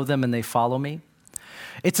 I know them and they follow me.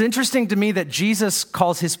 It's interesting to me that Jesus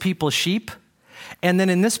calls his people sheep. And then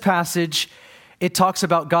in this passage, it talks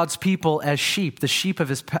about God's people as sheep, the sheep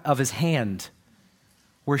of his hand.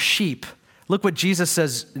 We're sheep. Look what Jesus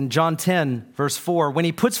says in John 10, verse 4. When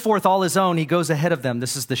he puts forth all his own, he goes ahead of them.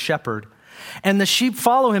 This is the shepherd. And the sheep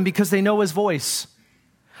follow him because they know his voice.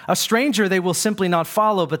 A stranger they will simply not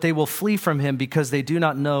follow, but they will flee from him because they do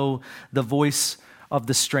not know the voice of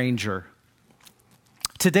the stranger.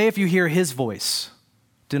 Today, if you hear his voice,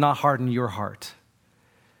 do not harden your heart.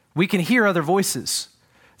 We can hear other voices.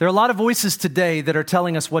 There are a lot of voices today that are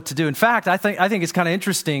telling us what to do. In fact, I think it's kind of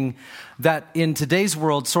interesting that in today's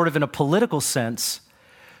world, sort of in a political sense,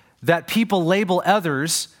 that people label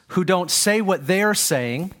others who don't say what they're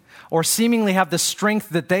saying or seemingly have the strength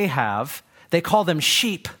that they have. They call them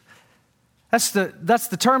sheep. That's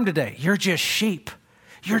the term today. You're just sheep.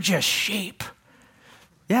 You're just sheep.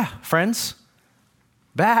 Yeah, friends.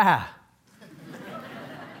 Bah.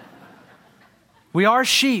 We are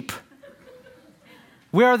sheep.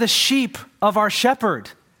 We are the sheep of our shepherd,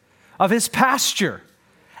 of his pasture.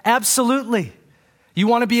 Absolutely. You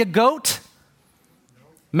want to be a goat?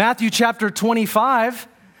 Matthew chapter 25,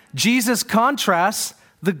 Jesus contrasts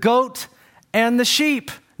the goat and the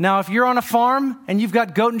sheep. Now, if you're on a farm and you've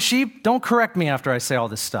got goat and sheep, don't correct me after I say all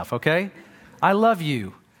this stuff, okay? I love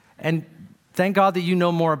you. And thank God that you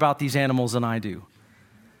know more about these animals than I do.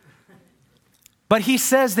 But he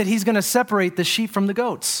says that he's going to separate the sheep from the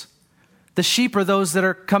goats. The sheep are those that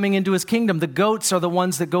are coming into his kingdom. The goats are the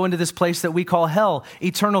ones that go into this place that we call hell,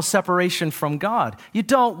 eternal separation from God. You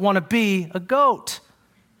don't want to be a goat.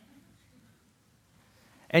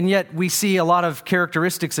 And yet we see a lot of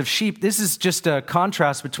characteristics of sheep. This is just a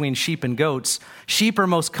contrast between sheep and goats. Sheep are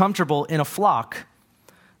most comfortable in a flock.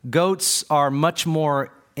 Goats are much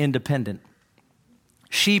more independent.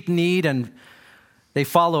 Sheep need and they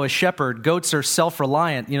follow a shepherd. Goats are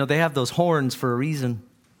self-reliant. You know, they have those horns for a reason.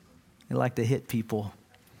 They like to hit people.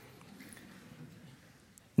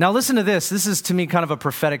 Now listen to this. This is to me kind of a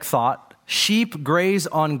prophetic thought. Sheep graze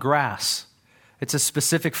on grass. It's a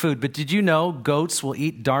specific food. But did you know goats will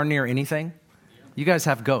eat darn near anything? You guys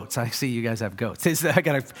have goats. I see you guys have goats. I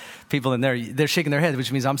got people in there. They're shaking their heads,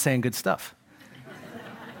 which means I'm saying good stuff.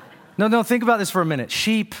 No, think about this for a minute.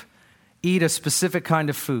 Sheep eat a specific kind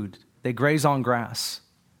of food. They graze on grass.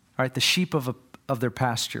 All right, the sheep of their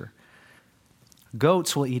pasture.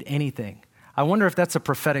 Goats will eat anything. I wonder if that's a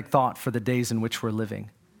prophetic thought for the days in which we're living.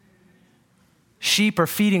 Sheep are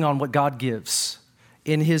feeding on what God gives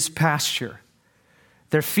in his pasture.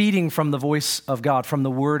 They're feeding from the voice of God, from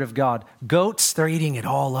the word of God. Goats, they're eating it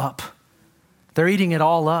all up. They're eating it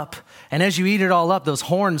all up. And as you eat it all up, those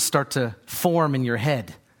horns start to form in your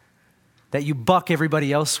head that you buck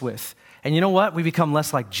everybody else with. And you know what? We become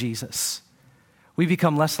less like Jesus. We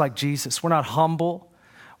become less like Jesus. We're not humble.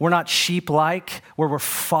 We're not sheep-like, where we're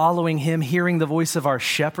following him, hearing the voice of our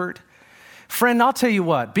shepherd. Friend, I'll tell you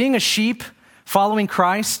what, being a sheep, following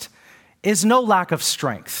Christ, is no lack of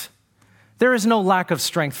strength. There is no lack of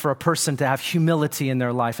strength for a person to have humility in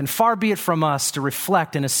their life. And far be it from us to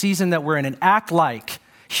reflect in a season that we're in and act like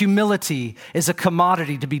humility is a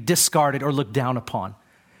commodity to be discarded or looked down upon.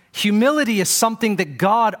 Humility is something that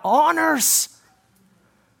God honors.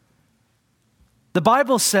 The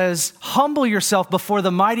Bible says, humble yourself before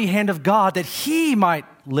the mighty hand of God that he might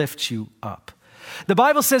lift you up. The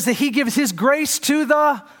Bible says that he gives his grace to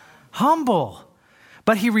the humble,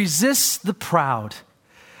 but he resists the proud.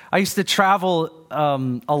 I used to travel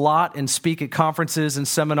a lot and speak at conferences and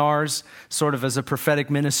seminars, sort of as a prophetic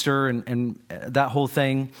minister and that whole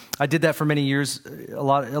thing. I did that for many years. A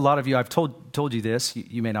lot of you, I've told you this.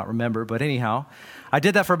 You may not remember, but anyhow, I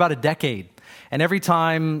did that for about a decade. And every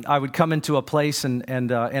time I would come into a place,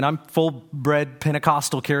 and I'm full-bred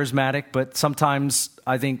Pentecostal charismatic, but sometimes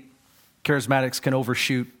I think charismatics can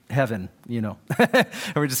overshoot heaven, you know. And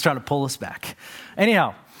we're just trying to pull us back.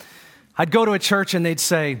 Anyhow, I'd go to a church and they'd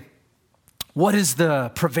say, what is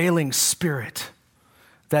the prevailing spirit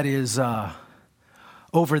that is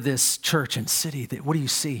over this church and city? What do you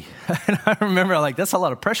see? And I remember that's a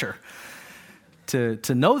lot of pressure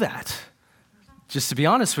to know that. Just to be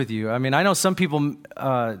honest with you, I mean, I know some people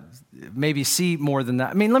maybe see more than that.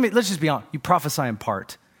 I mean, let's just be honest. You prophesy in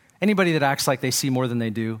part. Anybody that acts like they see more than they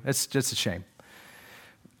do, it's just a shame.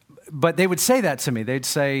 But they would say that to me. They'd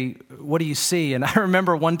say, what do you see? And I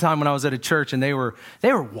remember one time when I was at a church and they were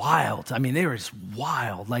wild. I mean, they were just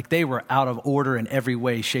wild. Like they were out of order in every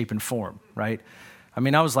way, shape, and form, right? I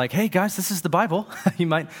mean, I was like, hey guys, this is the Bible. You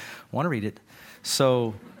might want to read it.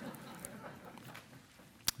 So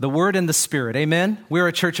the Word and the Spirit, amen? We're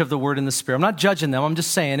a church of the Word and the Spirit. I'm not judging them. I'm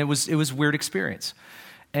just saying it was a weird experience.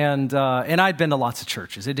 And I'd been to lots of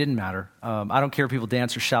churches. It didn't matter. I don't care if people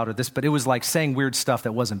dance or shout or this, but it was like saying weird stuff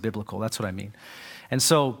that wasn't biblical. That's what I mean. And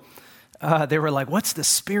so they were like, what's the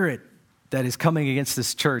spirit that is coming against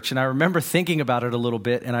this church? And I remember thinking about it a little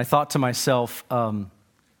bit, and I thought to myself, the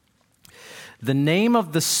name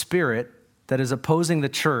of the spirit that is opposing the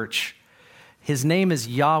church, his name is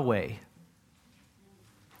Yahweh.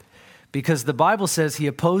 Because the Bible says he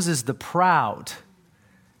opposes the proud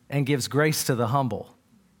and gives grace to the humble.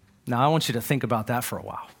 Now, I want you to think about that for a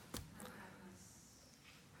while.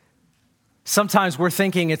 Sometimes we're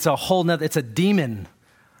thinking it's a demon,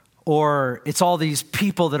 or it's all these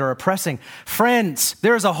people that are oppressing. Friends,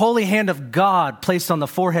 there is a holy hand of God placed on the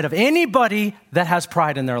forehead of anybody that has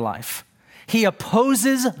pride in their life. He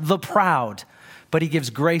opposes the proud, but he gives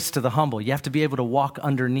grace to the humble. You have to be able to walk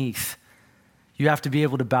underneath. You have to be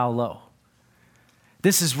able to bow low.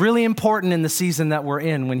 This is really important in the season that we're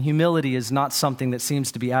in, when humility is not something that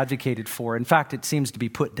seems to be advocated for. In fact, it seems to be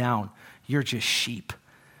put down. You're just sheep.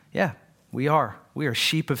 Yeah, we are. We are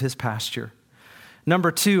sheep of his pasture.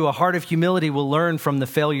 Number 2, a heart of humility will learn from the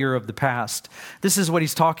failure of the past. This is what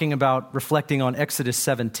he's talking about, reflecting on Exodus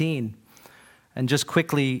 17. And just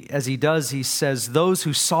quickly, as he does, he says, those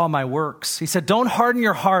who saw my works. He said, don't harden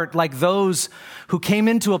your heart like those who came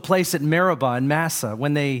into a place at Meribah and Massah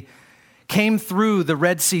when they came through the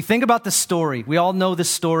Red Sea. Think about the story. We all know this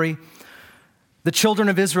story. The children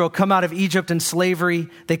of Israel come out of Egypt in slavery.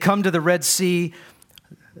 They come to the Red Sea.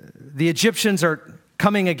 The Egyptians are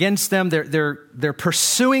coming against them. They're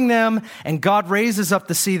pursuing them, and God raises up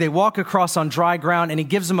the sea. They walk across on dry ground, and he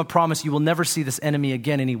gives them a promise: you will never see this enemy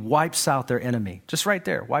again. And he wipes out their enemy. Just right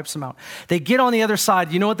there, wipes them out. They get on the other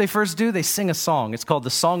side. You know what they first do? They sing a song. It's called the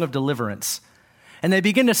Song of Deliverance. And they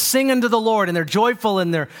begin to sing unto the Lord, and they're joyful,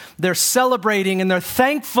 and they're celebrating, and they're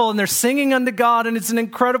thankful, and they're singing unto God, and it's an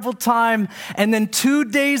incredible time. And then 2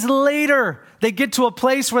 days later, they get to a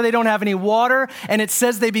place where they don't have any water, and it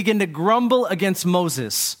says they begin to grumble against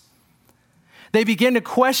Moses. They begin to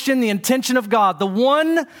question the intention of God, the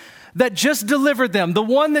one that just delivered them, the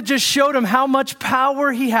one that just showed them how much power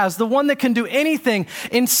he has, the one that can do anything.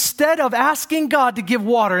 Instead of asking God to give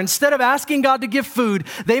water, instead of asking God to give food,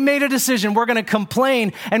 they made a decision: we're going to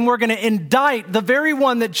complain, and we're going to indict the very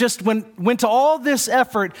one that just went to all this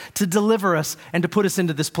effort to deliver us and to put us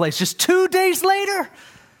into this place. Just 2 days later, I'm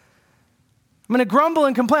going to grumble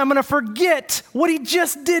and complain. I'm going to forget what he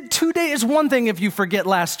just did 2 days. It's one thing if you forget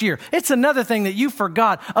last year. It's another thing that you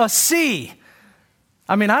forgot a sea.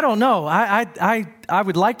 I mean, I don't know. I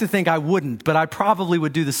would like to think I wouldn't, but I probably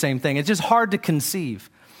would do the same thing. It's just hard to conceive.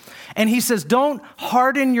 And he says, don't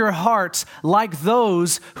harden your hearts like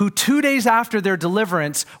those who 2 days after their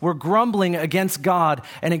deliverance were grumbling against God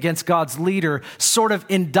and against God's leader, sort of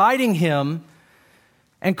indicting him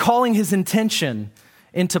and calling his intention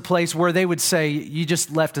into place where they would say, you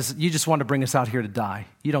just left us, you just want to bring us out here to die.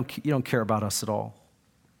 You don't care about us at all.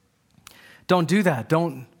 Don't do that.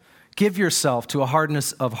 Don't give yourself to a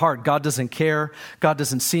hardness of heart. God doesn't care. God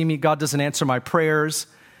doesn't see me. God doesn't answer my prayers.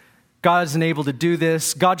 God isn't able to do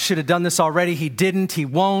this. God should have done this already. He didn't. He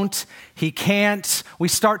won't. He can't. We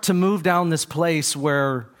start to move down this place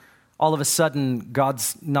where all of a sudden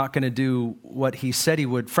God's not going to do what he said he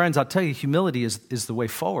would. Friends, I'll tell you, humility is the way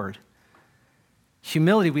forward.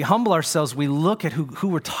 Humility, we humble ourselves. We look at who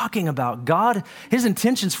we're talking about. God, his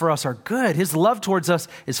intentions for us are good. His love towards us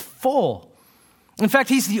is full. In fact,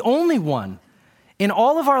 he's the only one in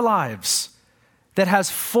all of our lives that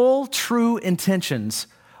has full, true intentions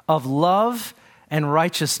of love and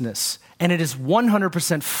righteousness. And it is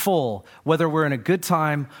 100% full, whether we're in a good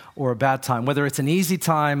time or a bad time, whether it's an easy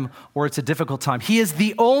time or it's a difficult time. He is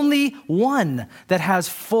the only one that has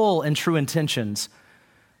full and true intentions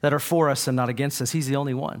that are for us and not against us. He's the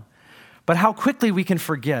only one. But how quickly we can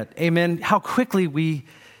forget, amen, how quickly we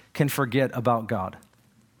can forget about God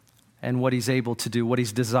and what he's able to do, what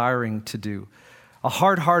he's desiring to do. A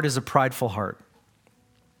hard heart is a prideful heart.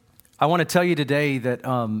 I want to tell you today that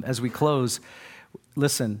as we close,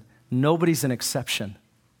 listen, nobody's an exception.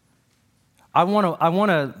 I want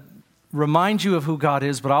to remind you of who God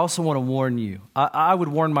is, but I also want to warn you. I would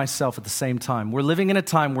warn myself at the same time. We're living in a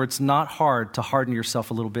time where it's not hard to harden yourself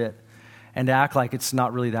a little bit and to act like it's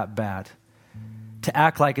not really that bad. To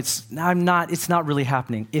act like it's not really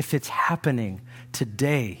happening. If it's happening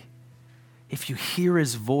today, if you hear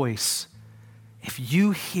his voice,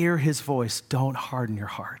 don't harden your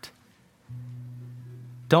heart.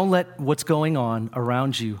 Don't let what's going on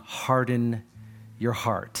around you harden your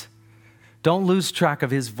heart. Don't lose track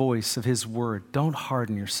of his voice, of his word. Don't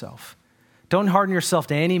harden yourself. Don't harden yourself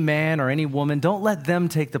to any man or any woman. Don't let them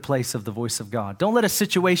take the place of the voice of God. Don't let a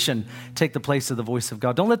situation take the place of the voice of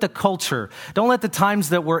God. Don't let the culture, don't let the times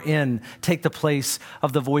that we're in take the place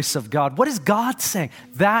of the voice of God. What is God saying?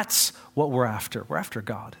 That's what we're after. We're after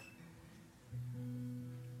God.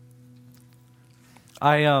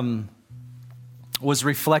 I was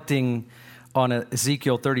reflecting on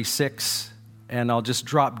Ezekiel 36, and I'll just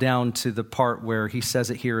drop down to the part where he says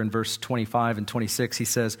it here in verse 25 and 26. He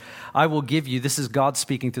says, I will give you, this is God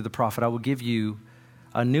speaking through the prophet, I will give you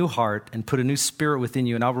a new heart and put a new spirit within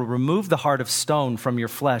you, and I will remove the heart of stone from your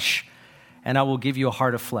flesh, and I will give you a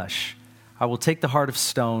heart of flesh. I will take the heart of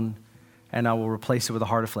stone, and I will replace it with a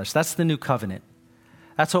heart of flesh. That's the new covenant.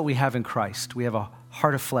 That's what we have in Christ. We have a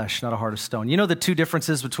heart of flesh, not a heart of stone. You know the two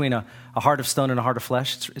differences between a heart of stone and a heart of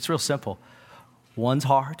flesh? It's real simple. One's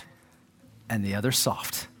hard, and the other's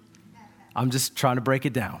soft. I'm just trying to break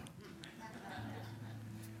it down.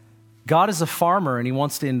 God is a farmer, and he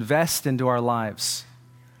wants to invest into our lives.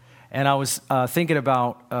 And I was thinking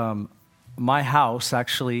about my house,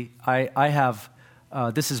 actually. I have,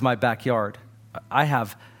 this is my backyard. I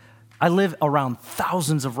live around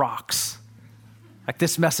thousands of rocks. Like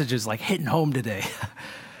this message is like hitting home today.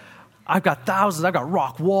 I've got thousands. I've got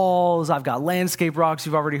rock walls. I've got landscape rocks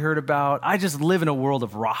you've already heard about. I just live in a world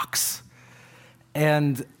of rocks.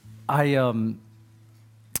 And I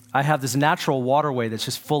have this natural waterway that's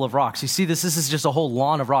just full of rocks. You see this is just a whole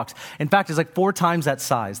lawn of rocks. In fact, it's like 4 times that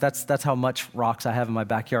size. That's how much rocks I have in my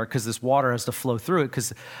backyard, because this water has to flow through it,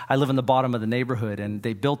 because I live in the bottom of the neighborhood, and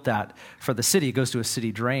they built that for the city. It goes to a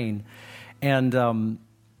city drain. And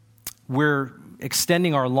we're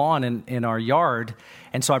extending our lawn in our yard,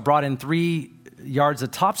 and so I brought in 3 yards of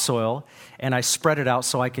topsoil, and I spread it out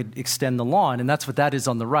so I could extend the lawn, and that's what that is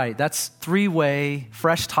on the right. That's 3-way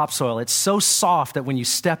fresh topsoil. It's so soft that when you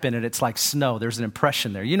step in it, it's like snow. There's an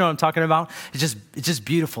impression there. You know what I'm talking about? It's just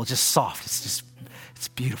beautiful. It's just soft. It's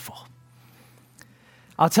beautiful.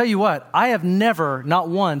 I'll tell you what, I have never, not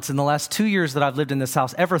once in the last 2 years that I've lived in this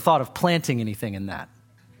house, ever thought of planting anything in that.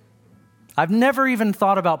 I've never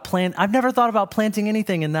thought about planting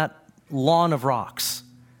anything in that lawn of rocks.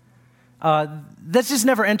 That's just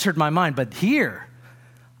never entered my mind. But here,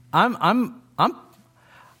 I'm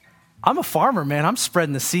a farmer, man. I'm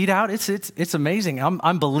spreading the seed out. It's amazing.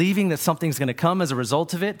 I'm believing that something's going to come as a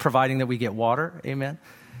result of it, providing that we get water. Amen.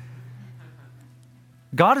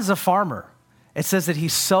 God is a farmer. It says that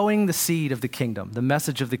he's sowing the seed of the kingdom, the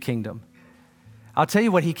message of the kingdom. I'll tell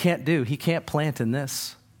you what he can't do. He can't plant in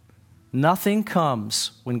this. Nothing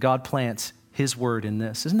comes when God plants his word in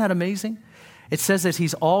this. Isn't that amazing? It says that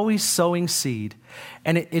he's always sowing seed,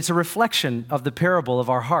 and it's a reflection of the parable of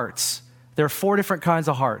our hearts. There are 4 different kinds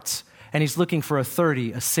of hearts, and he's looking for a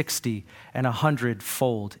 30, a 60, and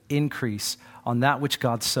 100-fold increase on that which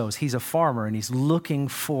God sows. He's a farmer, and he's looking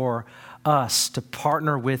for us to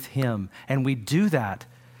partner with him, and we do that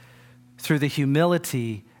through the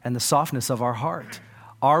humility and the softness of our heart.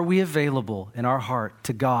 Are we available in our heart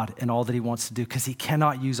to God and all that he wants to do? Because he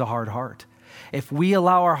cannot use a hard heart. If we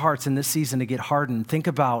allow our hearts in this season to get hardened, think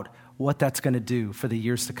about what that's going to do for the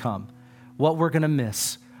years to come, what we're going to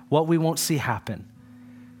miss, what we won't see happen,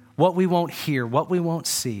 what we won't hear, what we won't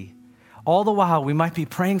see. All the while, we might be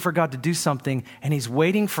praying for God to do something, and he's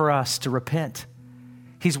waiting for us to repent.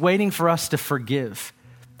 He's waiting for us to forgive.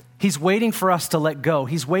 He's waiting for us to let go.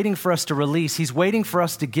 He's waiting for us to release. He's waiting for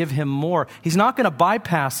us to give him more. He's not going to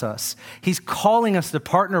bypass us. He's calling us to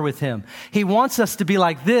partner with him. He wants us to be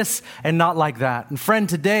like this and not like that. And friend,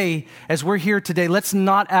 today, as we're here today, let's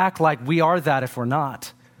not act like we are that if we're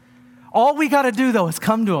not. All we got to do, though, is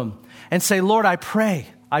come to him and say, Lord, I pray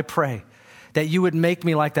that you would make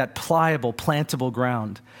me like that pliable, plantable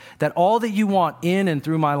ground, that all that you want in and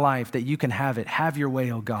through my life, that you can have it. Have your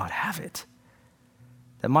way, oh God, have it.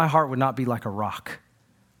 That my heart would not be like a rock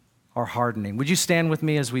or hardening. Would you stand with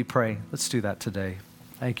me as we pray? Let's do that today.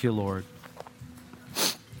 Thank you, Lord.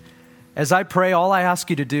 As I pray, all I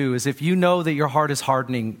ask you to do is, if you know that your heart is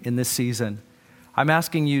hardening in this season, I'm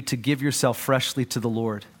asking you to give yourself freshly to the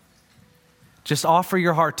Lord. Just offer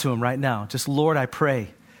your heart to him right now. Just, Lord, I pray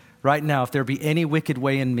right now, if there be any wicked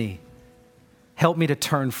way in me, help me to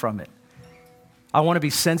turn from it. I want to be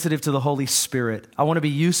sensitive to the Holy Spirit. I want to be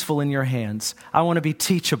useful in your hands. I want to be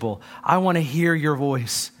teachable. I want to hear your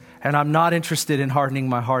voice. And I'm not interested in hardening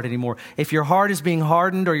my heart anymore. If your heart is being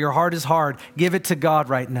hardened or your heart is hard, give it to God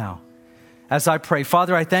right now. As I pray,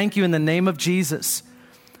 Father, I thank you in the name of Jesus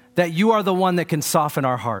that you are the one that can soften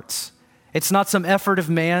our hearts. It's not some effort of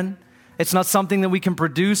man. It's not something that we can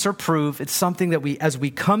produce or prove. It's something that as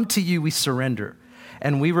we come to you, we surrender.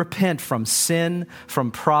 and we repent from sin,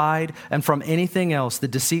 from pride, and from anything else, the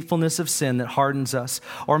deceitfulness of sin that hardens us,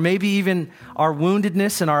 or maybe even our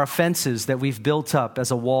woundedness and our offenses that we've built up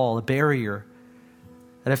as a wall, a barrier.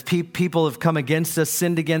 That if people have come against us,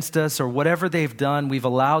 sinned against us, or whatever they've done, we've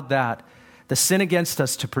allowed that, the sin against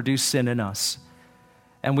us, to produce sin in us.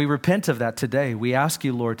 And we repent of that today. We ask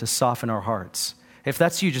you, Lord, to soften our hearts. If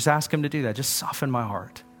that's you, just ask him to do that. Just soften my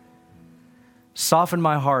heart. Soften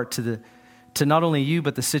my heart to not only you,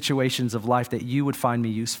 but the situations of life that you would find me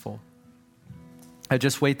useful. I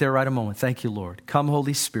just wait there right a moment. Thank you, Lord. Come,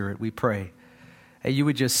 Holy Spirit, we pray. And you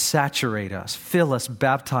would just saturate us, fill us,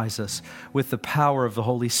 baptize us with the power of the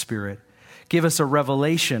Holy Spirit. Give us a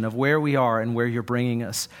revelation of where we are and where you're bringing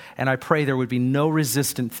us. And I pray there would be no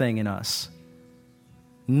resistant thing in us.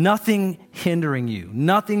 Nothing hindering you,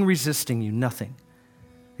 nothing resisting you, nothing.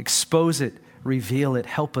 Expose it, reveal it.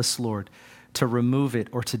 Help us, Lord, to remove it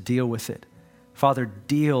or to deal with it. Father,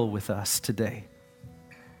 deal with us today.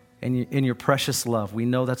 In your precious love, we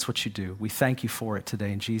know that's what you do. We thank you for it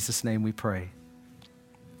today. In Jesus' name we pray.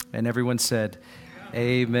 And everyone said,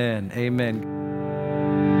 amen, amen.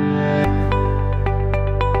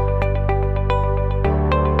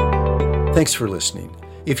 Thanks for listening.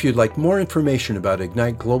 If you'd like more information about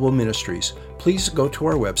Ignite Global Ministries, please go to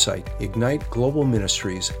our website,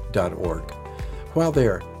 igniteglobalministries.org. While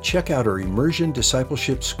there, check out our Immersion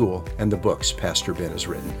Discipleship School and the books Pastor Ben has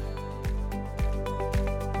written.